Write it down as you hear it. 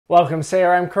Welcome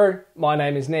CRM crew, my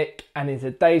name is Nick and in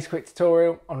today's quick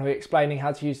tutorial I'm going to be explaining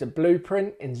how to use the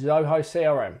blueprint in Zoho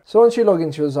CRM. So once you log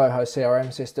into your Zoho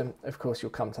CRM system, of course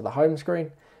you'll come to the home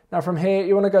screen. Now from here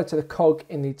you want to go to the cog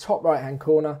in the top right hand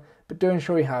corner, but do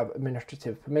ensure you have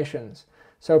administrative permissions.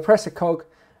 So press a cog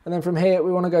and then from here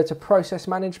we want to go to process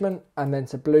management and then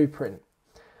to blueprint.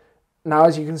 Now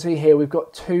as you can see here we've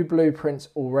got two blueprints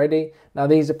already. Now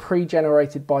these are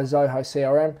pre-generated by Zoho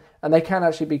CRM and they can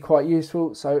actually be quite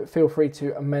useful, so feel free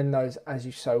to amend those as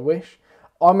you so wish.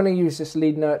 I'm going to use this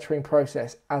lead nurturing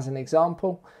process as an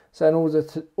example. So in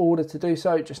order to do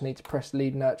so, you just need to press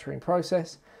lead nurturing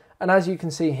process. And as you can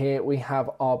see here, we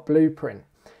have our blueprint.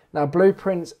 Now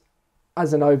blueprints,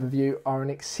 as an overview, are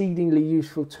an exceedingly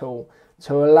useful tool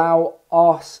to allow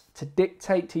us to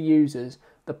dictate to users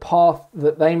the path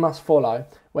that they must follow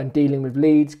when dealing with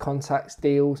leads, contacts,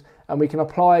 deals, and we can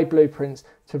apply blueprints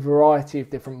to a variety of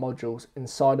different modules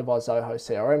inside of our Zoho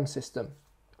CRM system.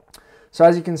 So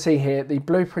as you can see here, the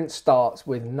blueprint starts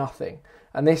with nothing,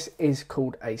 and this is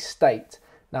called a state.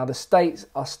 Now the states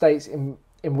are states in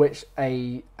which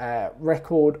a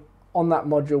record on that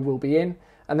module will be in,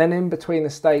 and then in between the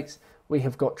states we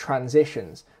have got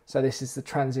transitions. So this is the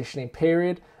transitioning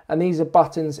period, and these are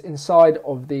buttons inside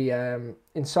of the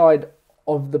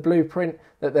blueprint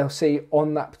that they'll see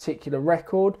on that particular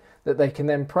record that they can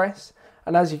then press.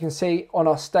 And as you can see on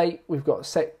our state, we've got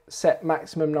a set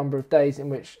maximum number of days in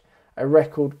which a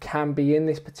record can be in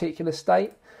this particular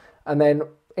state. And then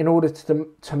in order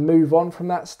to move on from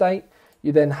that state,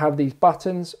 you then have these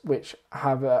buttons which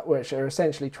are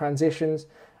essentially transitions,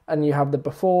 and you have the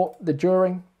before, the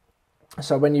during.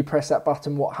 So when you press that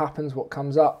button, what happens, what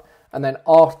comes up, and then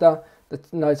after, the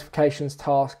notifications,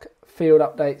 task, field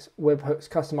updates, webhooks,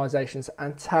 customizations,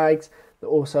 and tags that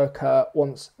also occur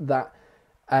once that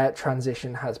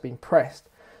transition has been pressed.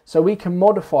 So we can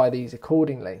modify these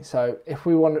accordingly. So if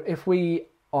we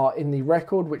are in the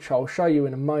record, which I'll show you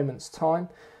in a moment's time,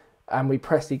 and we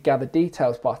press the gather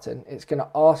details button, it's going to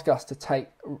ask us to take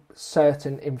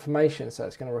certain information. So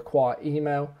it's going to require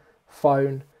email,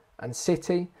 phone, and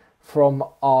city from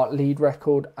our lead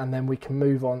record, and then we can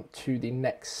move on to the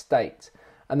next state.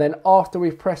 And then after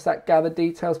we've pressed that gather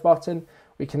details button,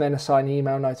 we can then assign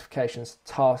email notifications,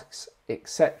 tasks,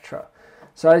 etc.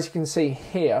 So as you can see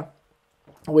here,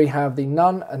 we have the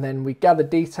none, and then we gather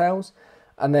details,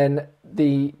 and then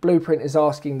the blueprint is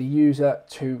asking the user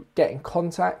to get in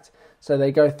contact. So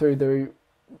they go through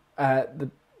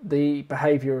the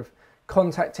behavior of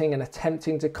contacting and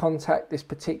attempting to contact this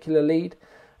particular lead.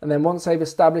 And then once they've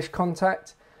established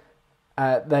contact,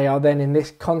 they are then in this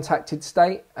contacted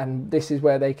state, and this is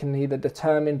where they can either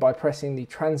determine by pressing the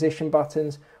transition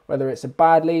buttons whether it's a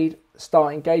bad lead,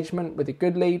 start engagement with a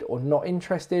good lead, or not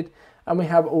interested, and we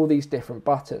have all these different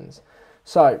buttons.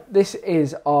 So this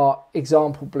is our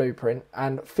example blueprint,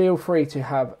 and feel free to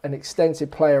have an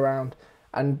extensive play around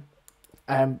and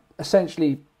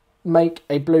essentially make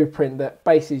a blueprint that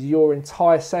bases your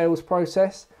entire sales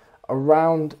process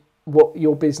around what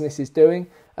your business is doing,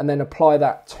 and then apply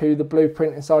that to the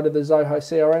blueprint inside of the Zoho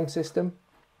CRM system.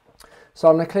 So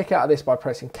I'm going to click out of this by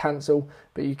pressing cancel,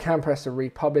 but you can press the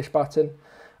republish button,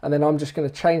 and then I'm just going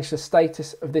to change the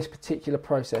status of this particular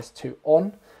process to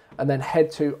on, and then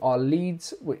head to our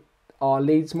leads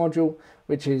module,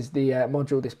 which is the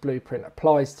module this blueprint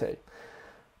applies to.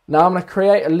 Now I'm going to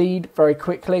create a lead very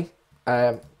quickly.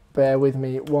 Bear with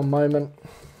me one moment.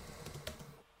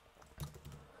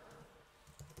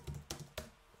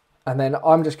 And then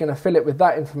I'm just going to fill it with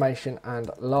that information and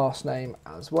last name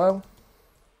as well.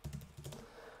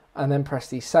 And then press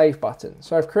the save button.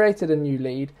 So I've created a new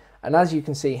lead, and as you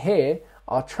can see here,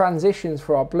 our transitions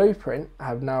for our blueprint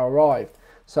have now arrived.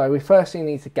 So we firstly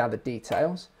need to gather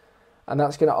details, and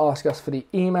that's going to ask us for the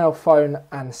email, phone,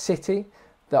 and city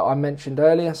that I mentioned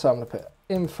earlier. So I'm going to put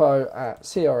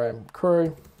info@CRM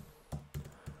crew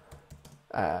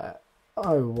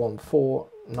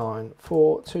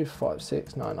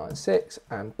 01494256996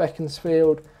 and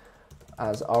Beaconsfield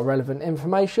as our relevant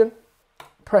information.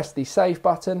 Press the save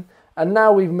button, and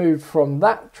now we've moved from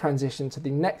that transition to the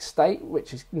next state,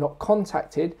 which is not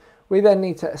contacted. We then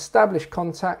need to establish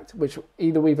contact, which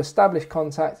either we've established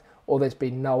contact or there's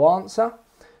been no answer.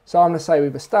 So I'm going to say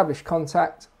we've established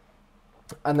contact,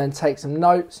 and then take some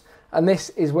notes, and this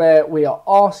is where we are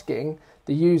asking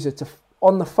the user to,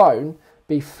 on the phone,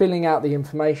 be filling out the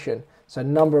information. So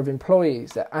number of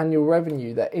employees, their annual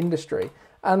revenue, their industry,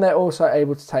 and they're also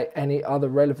able to take any other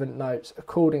relevant notes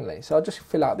accordingly. So I'll just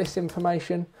fill out this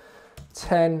information,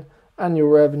 10 annual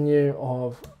revenue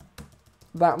of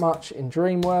that much in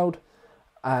Dreamworld,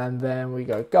 and then we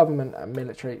go government and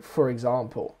military, for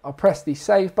example. I'll press the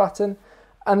save button,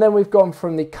 And then we've gone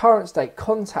from the current state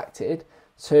contacted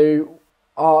to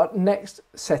our next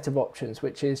set of options,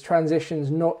 which is transitions,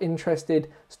 not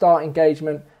interested, start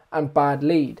engagement, and bad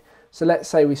lead. So let's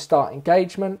say we start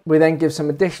engagement. We then give some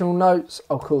additional notes.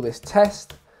 I'll call this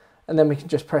test, and then we can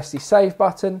just press the save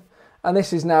button. And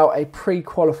this is now a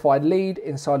pre-qualified lead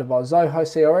inside of our Zoho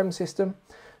CRM system.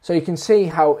 So you can see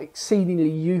how exceedingly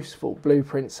useful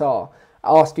blueprints are,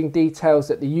 asking details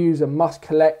that the user must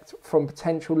collect from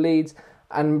potential leads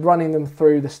and running them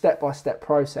through the step-by-step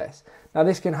process. Now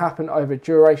this can happen over a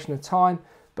duration of time,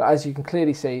 but as you can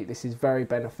clearly see, this is very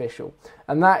beneficial.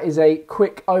 And that is a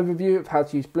quick overview of how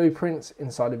to use blueprints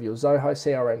inside of your Zoho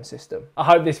CRM system. I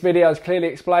hope this video has clearly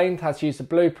explained how to use the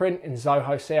blueprint in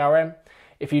Zoho CRM.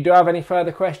 If you do have any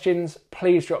further questions,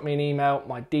 please drop me an email.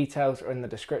 My details are in the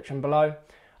description below.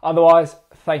 Otherwise,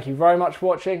 thank you very much for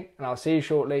watching, and I'll see you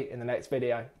shortly in the next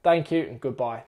video. Thank you and goodbye.